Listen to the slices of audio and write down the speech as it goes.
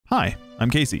Hi, I'm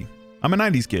Casey. I'm a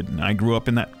 90s kid, and I grew up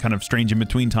in that kind of strange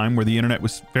in-between time where the internet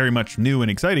was very much new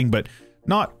and exciting, but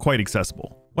not quite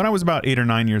accessible. When I was about 8 or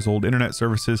 9 years old, internet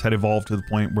services had evolved to the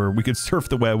point where we could surf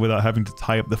the web without having to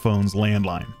tie up the phone's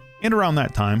landline. And around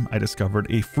that time, I discovered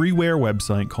a freeware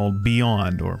website called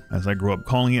Beyond, or as I grew up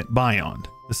calling it, Beyond.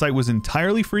 The site was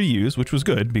entirely free to use, which was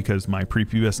good because my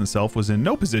prepubescent self was in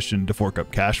no position to fork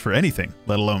up cash for anything,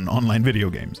 let alone online video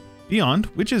games. Beyond,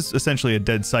 which is essentially a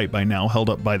dead site by now, held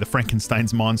up by the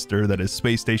Frankenstein's monster that is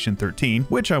Space Station 13,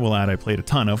 which I will add I played a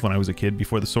ton of when I was a kid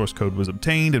before the source code was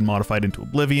obtained and modified into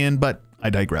oblivion, but I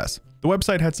digress. The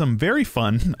website had some very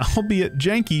fun, albeit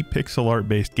janky, pixel art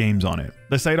based games on it.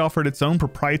 The site offered its own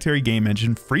proprietary game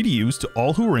engine free to use to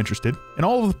all who were interested, and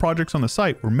all of the projects on the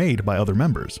site were made by other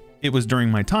members. It was during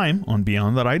my time on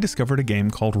Beyond that I discovered a game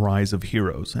called Rise of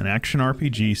Heroes, an action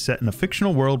RPG set in a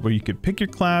fictional world where you could pick your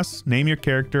class, name your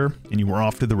character, and you were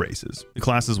off to the races. The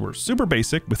classes were super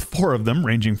basic, with 4 of them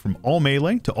ranging from all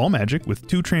melee to all magic, with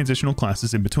 2 transitional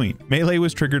classes in between. Melee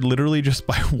was triggered literally just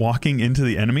by walking into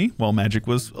the enemy, while magic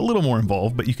was a little more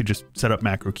involved, but you could just set up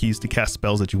macro keys to cast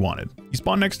spells that you wanted. You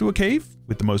spawned next to a cave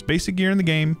with the most basic gear in the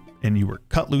game, and you were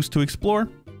cut loose to explore,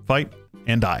 fight,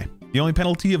 and die. The only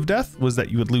penalty of death was that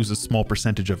you would lose a small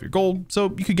percentage of your gold,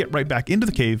 so you could get right back into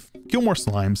the cave, kill more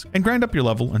slimes, and grind up your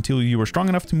level until you were strong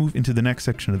enough to move into the next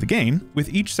section of the game,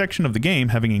 with each section of the game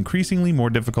having increasingly more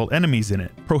difficult enemies in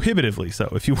it. Prohibitively so.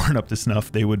 If you weren't up to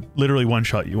snuff, they would literally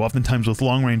one-shot you, oftentimes with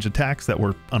long-range attacks that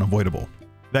were unavoidable.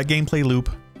 That gameplay loop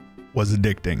was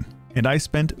addicting, and I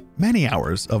spent many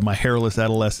hours of my hairless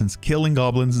adolescence killing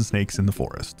goblins and snakes in the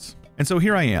forests. And so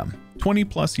here I am, 20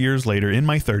 plus years later in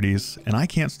my 30s, and I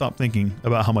can't stop thinking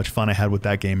about how much fun I had with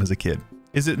that game as a kid.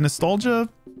 Is it nostalgia?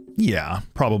 Yeah,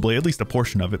 probably, at least a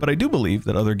portion of it, but I do believe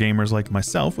that other gamers like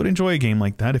myself would enjoy a game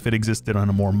like that if it existed on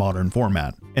a more modern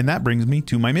format. And that brings me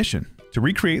to my mission, to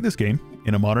recreate this game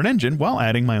in a modern engine while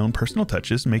adding my own personal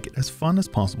touches and make it as fun as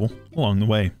possible along the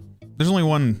way. There's only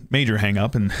one major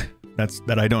hang-up, and that's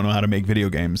that I don't know how to make video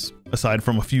games. Aside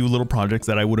from a few little projects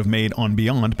that I would have made on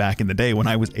Beyond back in the day when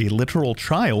I was a literal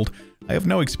child, I have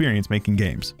no experience making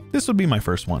games. This would be my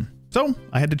first one. So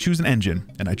I had to choose an engine,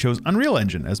 and I chose Unreal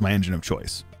Engine as my engine of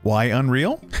choice. Why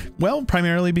Unreal? Well,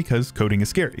 primarily because coding is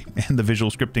scary, and the visual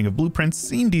scripting of blueprints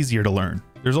seemed easier to learn.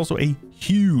 There's also a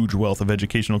huge wealth of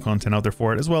educational content out there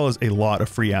for it, as well as a lot of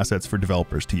free assets for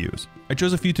developers to use. I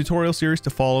chose a few tutorial series to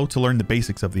follow to learn the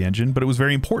basics of the engine, but it was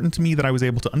very important to me that I was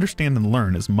able to understand and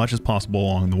learn as much as possible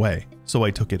along the way. So I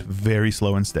took it very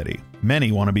slow and steady.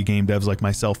 Many wannabe game devs like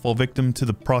myself fall victim to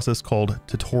the process called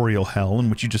tutorial hell, in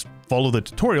which you just follow the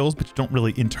tutorials, but you don't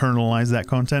really internalize that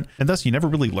content, and thus you never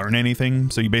really learn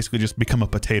anything, so you basically just become a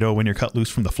potato when you're cut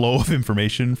loose from the flow of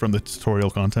information from the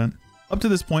tutorial content. Up to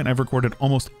this point, I've recorded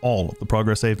almost all of the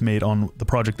progress I've made on the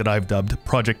project that I've dubbed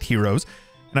Project Heroes,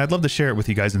 and I'd love to share it with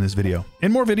you guys in this video,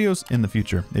 and more videos in the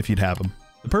future if you'd have them.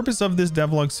 The purpose of this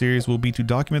devlog series will be to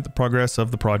document the progress of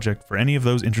the project for any of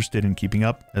those interested in keeping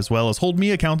up, as well as hold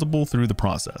me accountable through the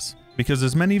process. Because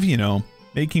as many of you know,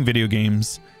 making video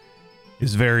games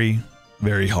is very,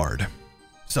 very hard.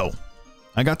 So,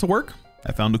 I got to work.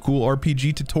 I found a cool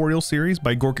RPG tutorial series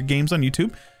by Gorka Games on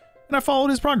YouTube, and I followed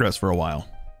his progress for a while.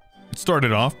 It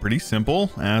started off pretty simple,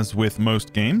 as with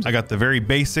most games. I got the very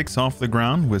basics off the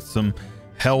ground with some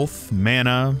health,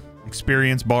 mana,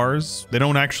 experience bars. They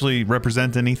don't actually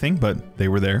represent anything, but they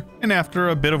were there. And after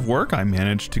a bit of work, I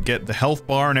managed to get the health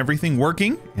bar and everything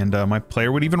working, and my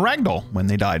player would even ragdoll when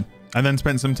they died. I then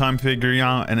spent some time figuring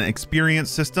out an experience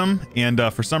system, and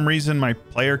for some reason my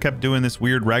player kept doing this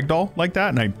weird ragdoll like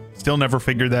that, and I still never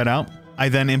figured that out. I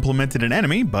then implemented an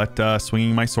enemy, but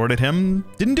swinging my sword at him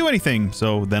didn't do anything,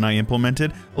 so then I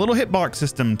implemented a little hitbox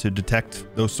system to detect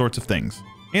those sorts of things.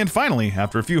 And finally,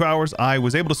 after a few hours, I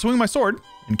was able to swing my sword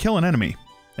and kill an enemy.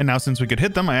 And now since we could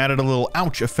hit them, I added a little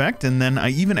ouch effect, and then I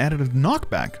even added a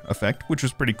knockback effect, which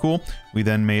was pretty cool. We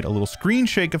then made a little screen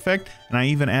shake effect, and I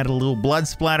even added a little blood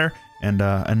splatter and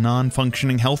a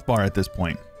non-functioning health bar at this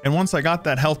point. And once I got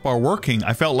that health bar working,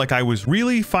 I felt like I was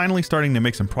really finally starting to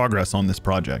make some progress on this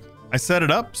project. I set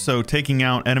it up so taking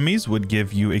out enemies would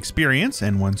give you experience,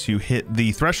 and once you hit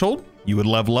the threshold, you would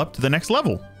level up to the next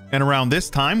level. And around this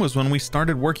time was when we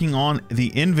started working on the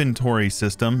inventory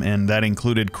system, and that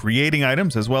included creating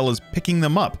items as well as picking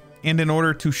them up. And in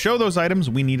order to show those items,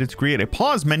 we needed to create a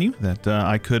pause menu that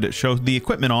I could show the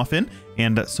equipment off in,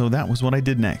 and so that was what I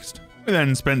did next. We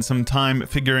then spent some time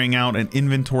figuring out an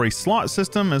inventory slot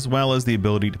system, as well as the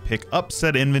ability to pick up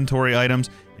said inventory items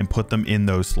and put them in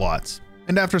those slots.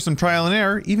 And after some trial and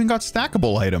error, even got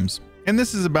stackable items. And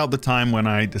this is about the time when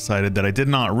I decided that I did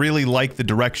not really like the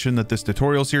direction that this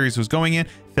tutorial series was going in.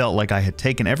 Felt like I had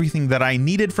taken everything that I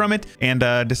needed from it and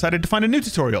decided to find a new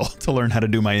tutorial to learn how to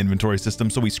do my inventory system.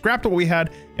 So we scrapped what we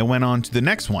had and went on to the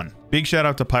next one. Big shout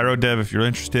out to PyroDev. If you're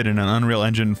interested in an Unreal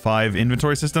Engine 5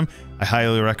 inventory system, I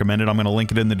highly recommend it. I'm going to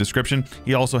link it in the description.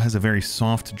 He also has a very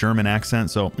soft German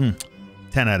accent, so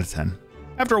 10 out of 10.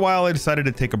 After a while, I decided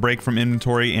to take a break from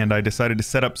inventory and I decided to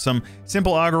set up some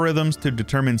simple algorithms to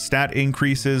determine stat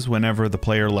increases whenever the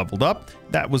player leveled up.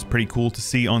 That was pretty cool to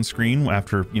see on screen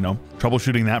after,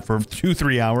 troubleshooting that for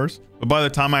 2-3 hours. But by the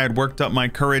time I had worked up my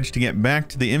courage to get back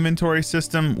to the inventory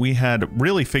system, we had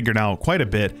really figured out quite a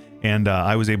bit, and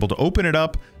I was able to open it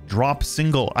up, drop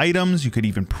single items. You could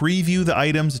even preview the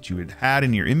items that you had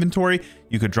in your inventory.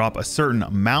 You could drop a certain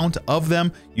amount of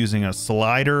them using a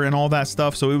slider and all that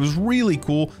stuff. So it was really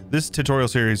cool. This tutorial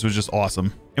series was just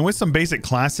awesome. And with some basic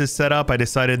classes set up, I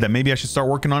decided that maybe I should start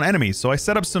working on enemies. So I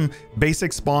set up some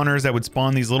basic spawners that would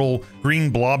spawn these little green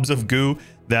blobs of goo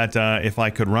that if I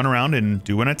could run around and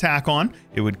do an attack on,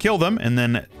 it would kill them, and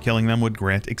then killing them would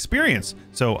grant experience.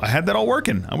 So I had that all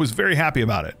working. I was very happy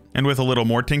about it. And with a little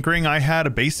more tinkering, I had a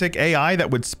basic AI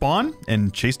that would spawn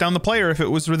and chase down the player if it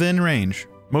was within range.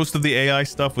 Most of the AI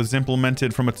stuff was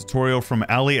implemented from a tutorial from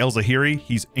Ali El-Zahiri.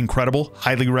 He's incredible.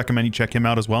 Highly recommend you check him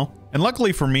out as well. And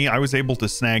luckily for me, I was able to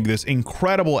snag this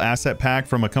incredible asset pack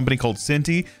from a company called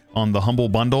Cinti on the Humble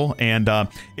Bundle. And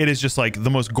it is just like the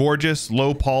most gorgeous,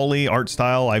 low poly art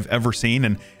style I've ever seen.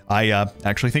 And I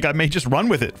actually think I may just run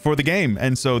with it for the game.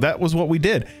 And so that was what we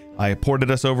did. I ported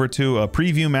us over to a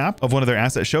preview map of one of their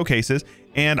asset showcases,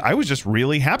 and I was just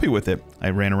really happy with it. I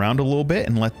ran around a little bit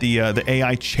and let the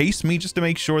AI chase me just to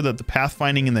make sure that the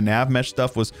pathfinding and the nav mesh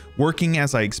stuff was working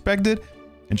as I expected.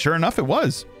 And sure enough, it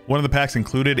was. One of the packs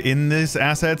included in these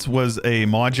assets was a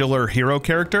modular hero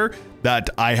character that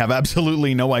I have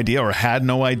absolutely no idea or had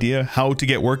no idea how to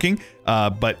get working.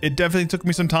 But it definitely took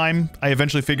me some time. I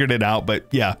eventually figured it out, but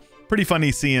yeah. Pretty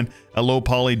funny seeing a low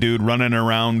poly dude running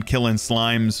around killing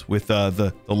slimes with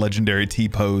the legendary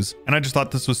T-pose. And I just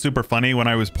thought this was super funny when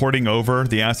I was porting over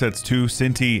the assets to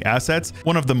Cinti assets.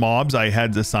 One of the mobs I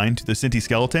had assigned to the Cinti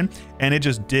skeleton, and it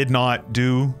just did not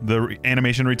do the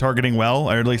animation retargeting well,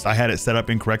 or at least I had it set up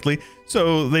incorrectly.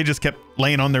 So they just kept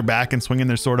laying on their back and swinging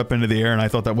their sword up into the air, and I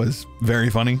thought that was very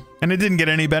funny. And it didn't get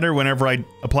any better whenever I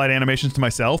applied animations to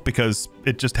myself because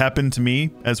it just happened to me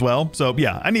as well. So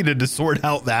yeah, I needed to sort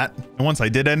out that. And once I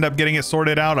did end up getting it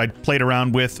sorted out, I played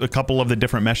around with a couple of the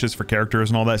different meshes for characters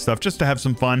and all that stuff just to have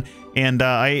some fun. And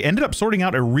I ended up sorting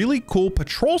out a really cool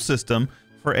patrol system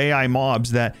for AI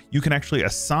mobs that you can actually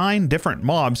assign different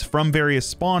mobs from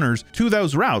various spawners to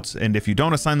those routes. And if you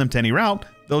don't assign them to any route,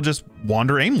 they'll just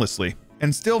wander aimlessly.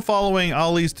 And still following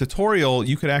Ali's tutorial,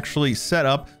 you could actually set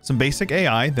up some basic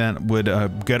AI that would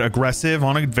get aggressive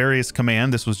on a various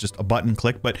command. This was just a button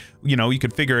click, but you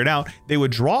could figure it out. They would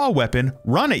draw a weapon,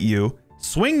 run at you,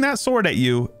 swing that sword at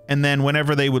you, and then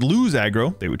whenever they would lose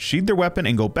aggro, they would sheath their weapon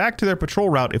and go back to their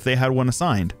patrol route if they had one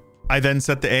assigned. I then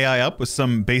set the AI up with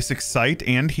some basic sight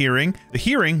and hearing. The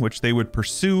hearing, which they would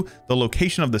pursue the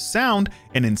location of the sound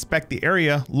and inspect the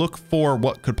area, look for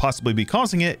what could possibly be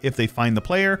causing it. If they find the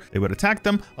player, they would attack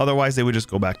them. Otherwise, they would just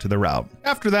go back to the route.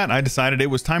 After that, I decided it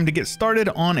was time to get started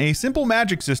on a simple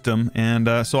magic system.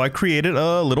 And so I created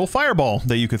a little fireball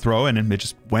that you could throw in, and it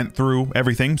just went through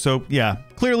everything. So yeah,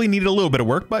 clearly needed a little bit of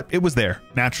work, but it was there.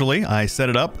 Naturally, I set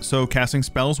it up so casting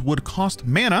spells would cost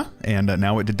mana, and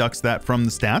now it deducts that from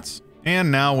the stats.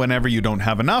 And now whenever you don't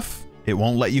have enough, it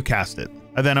won't let you cast it.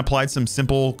 I then applied some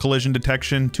simple collision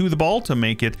detection to the ball to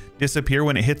make it disappear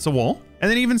when it hits a wall.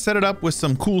 And then even set it up with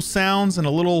some cool sounds and a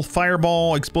little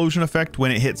fireball explosion effect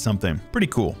when it hits something. Pretty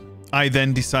cool. I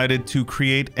then decided to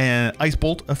create an ice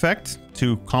bolt effect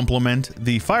to complement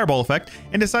the fireball effect,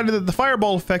 and decided that the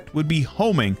fireball effect would be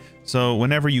homing. So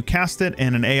whenever you cast it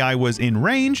and an AI was in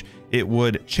range, it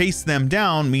would chase them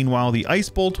down. Meanwhile, the ice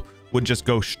bolt would just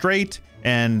go straight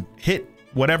and hit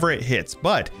whatever it hits,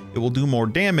 but it will do more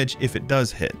damage if it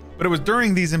does hit. But it was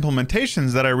during these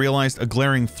implementations that I realized a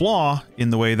glaring flaw in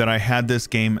the way that I had this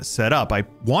game set up. I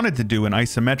wanted to do an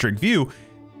isometric view,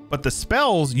 but the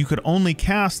spells you could only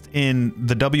cast in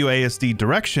the WASD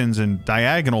directions and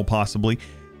diagonal possibly.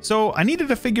 So I needed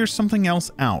to figure something else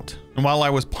out. And while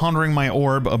I was pondering my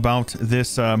orb about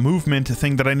this movement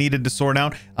thing that I needed to sort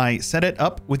out, I set it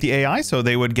up with the AI so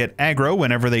they would get aggro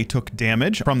whenever they took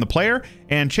damage from the player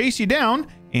and chase you down.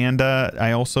 And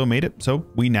I also made it so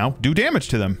we now do damage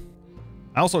to them.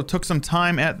 I also took some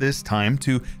time at this time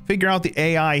to figure out the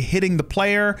AI hitting the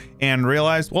player and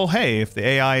realized, well, hey, if the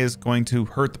AI is going to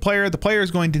hurt the player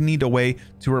is going to need a way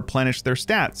to replenish their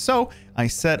stats. So I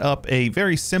set up a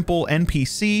very simple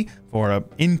NPC for an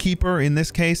innkeeper in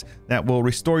this case that will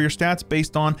restore your stats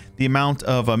based on the amount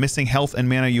of missing health and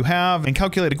mana you have and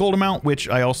calculate a gold amount, which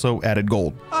I also added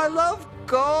gold. I love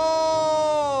gold.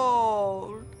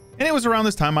 And it was around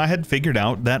this time I had figured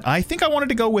out that I think I wanted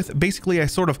to go with basically a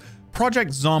sort of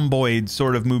Project Zomboid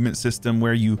sort of movement system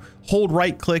where you hold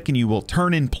right click and you will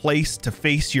turn in place to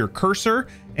face your cursor.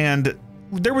 And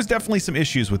there was definitely some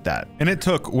issues with that. And it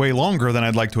took way longer than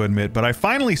I'd like to admit, but I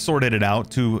finally sorted it out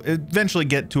to eventually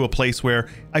get to a place where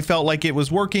I felt like it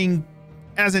was working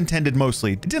as intended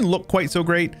mostly. It didn't look quite so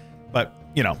great, but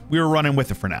you know, we were running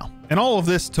with it for now. And all of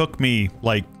this took me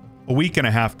like a week and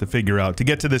a half to figure out to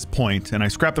get to this point, and I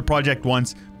scrapped the project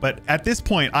once, but at this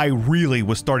point I really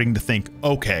was starting to think,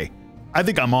 okay, I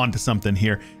think I'm on to something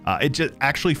here. It just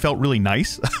actually felt really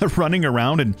nice running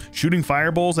around and shooting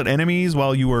fireballs at enemies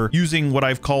while you were using what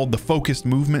I've called the focused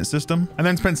movement system. I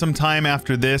then spent some time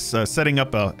after this setting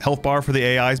up a health bar for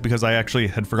the AIs because I actually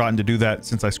had forgotten to do that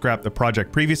since I scrapped the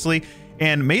project previously,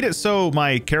 and made it so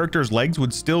my character's legs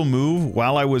would still move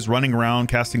while I was running around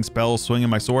casting spells, swinging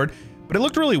my sword. But it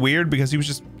looked really weird because he was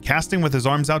just casting with his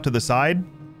arms out to the side.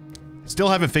 Still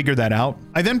haven't figured that out.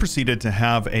 I then proceeded to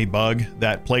have a bug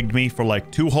that plagued me for like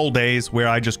 2 whole days where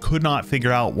I just could not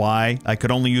figure out why I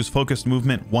could only use focused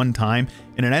movement one time.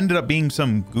 And it ended up being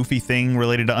some goofy thing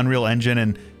related to Unreal Engine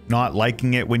and not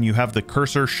liking it when you have the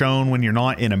cursor shown when you're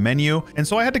not in a menu. And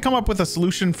so I had to come up with a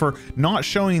solution for not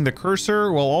showing the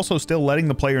cursor while also still letting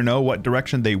the player know what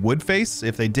direction they would face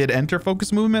if they did enter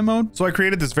focus movement mode. So I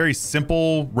created this very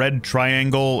simple red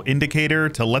triangle indicator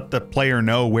to let the player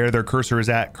know where their cursor is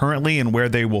at currently and where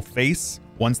they will face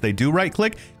once they do right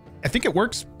click. I think it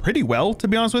works pretty well, to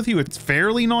be honest with you. It's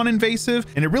fairly non-invasive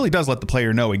and it really does let the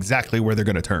player know exactly where they're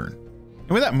going to turn.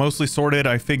 And with that mostly sorted,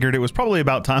 I figured it was probably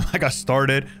about time I got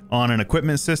started on an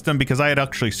equipment system because I had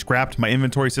actually scrapped my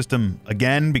inventory system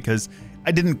again because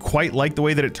I didn't quite like the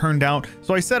way that it turned out.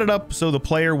 So I set it up so the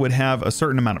player would have a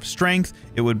certain amount of strength.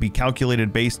 It would be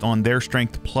calculated based on their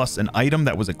strength plus an item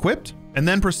that was equipped, and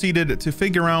then proceeded to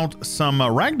figure out some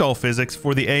ragdoll physics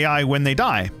for the AI when they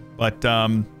die. But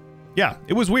yeah,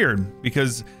 it was weird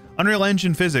because Unreal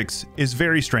Engine physics is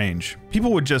very strange.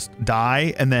 People would just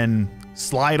die and then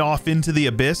slide off into the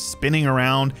abyss, spinning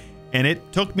around, and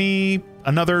it took me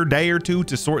another day or two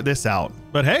to sort this out.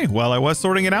 But hey, while I was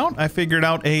sorting it out, I figured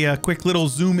out a quick little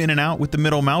zoom in and out with the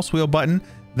middle mouse wheel button.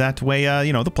 That way,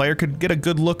 you know, the player could get a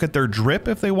good look at their drip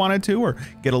if they wanted to, or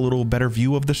get a little better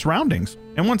view of the surroundings.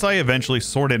 And once I eventually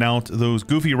sorted out those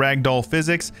goofy ragdoll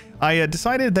physics, I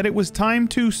decided that it was time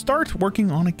to start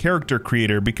working on a character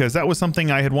creator because that was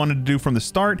something I had wanted to do from the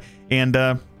start, and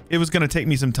it was going to take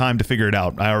me some time to figure it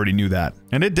out. I already knew that.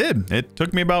 And it did. It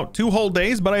took me about 2 whole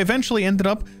days, but I eventually ended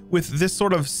up with this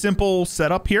sort of simple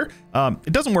setup here.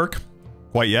 It doesn't work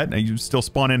quite yet. You still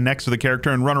spawn in next to the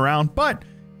character and run around, but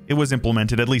it was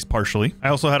implemented at least partially. I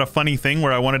also had a funny thing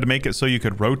where I wanted to make it so you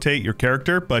could rotate your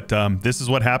character, but this is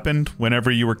what happened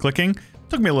whenever you were clicking. It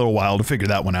took me a little while to figure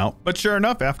that one out. But sure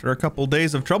enough, after a couple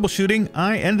days of troubleshooting,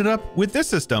 I ended up with this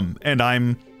system, and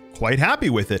I'm quite happy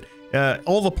with it.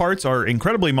 All the parts are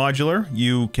incredibly modular.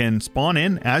 You can spawn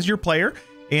in as your player,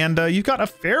 and you've got a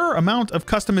fair amount of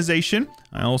customization.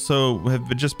 I also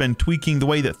have just been tweaking the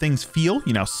way that things feel.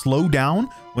 You know, slow down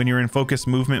when you're in focus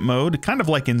movement mode, kind of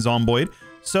like in Zomboid.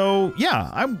 So yeah,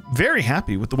 I'm very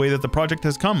happy with the way that the project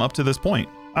has come up to this point.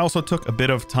 I also took a bit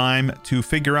of time to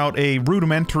figure out a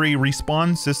rudimentary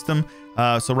respawn system.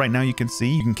 So right now you can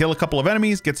see you can kill a couple of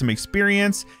enemies, get some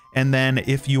experience, and then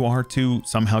if you are to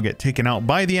somehow get taken out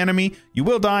by the enemy, you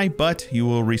will die, but you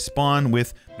will respawn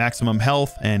with maximum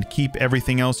health and keep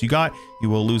everything else you got. You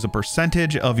will lose a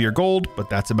percentage of your gold, but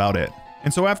that's about it.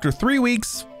 And so after 3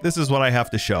 weeks, this is what I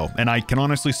have to show. And I can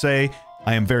honestly say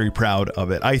I am very proud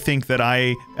of it. I think that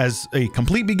I, as a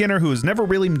complete beginner who has never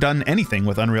really done anything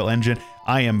with Unreal Engine,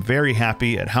 I am very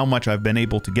happy at how much I've been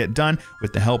able to get done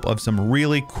with the help of some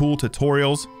really cool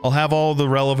tutorials. I'll have all the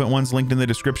relevant ones linked in the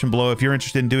description below if you're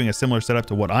interested in doing a similar setup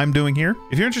to what I'm doing here.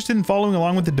 If you're interested in following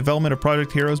along with the development of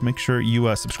Project Heroes, make sure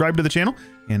you subscribe to the channel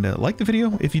and like the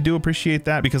video if you do appreciate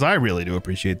that, because I really do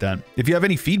appreciate that. If you have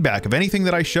any feedback of anything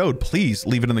that I showed, please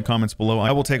leave it in the comments below.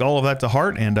 I will take all of that to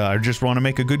heart, and I just want to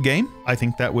make a good game. I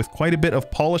think that with quite a bit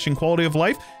of polish and quality of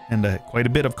life and quite a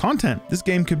bit of content, this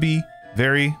game could be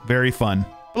very, very fun.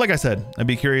 But like I said, I'd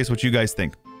be curious what you guys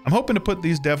think. I'm hoping to put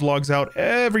these devlogs out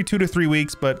every 2 to 3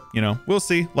 weeks, but you know, we'll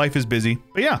see. Life is busy.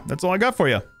 But yeah, that's all I got for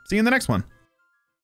you. See you in the next one.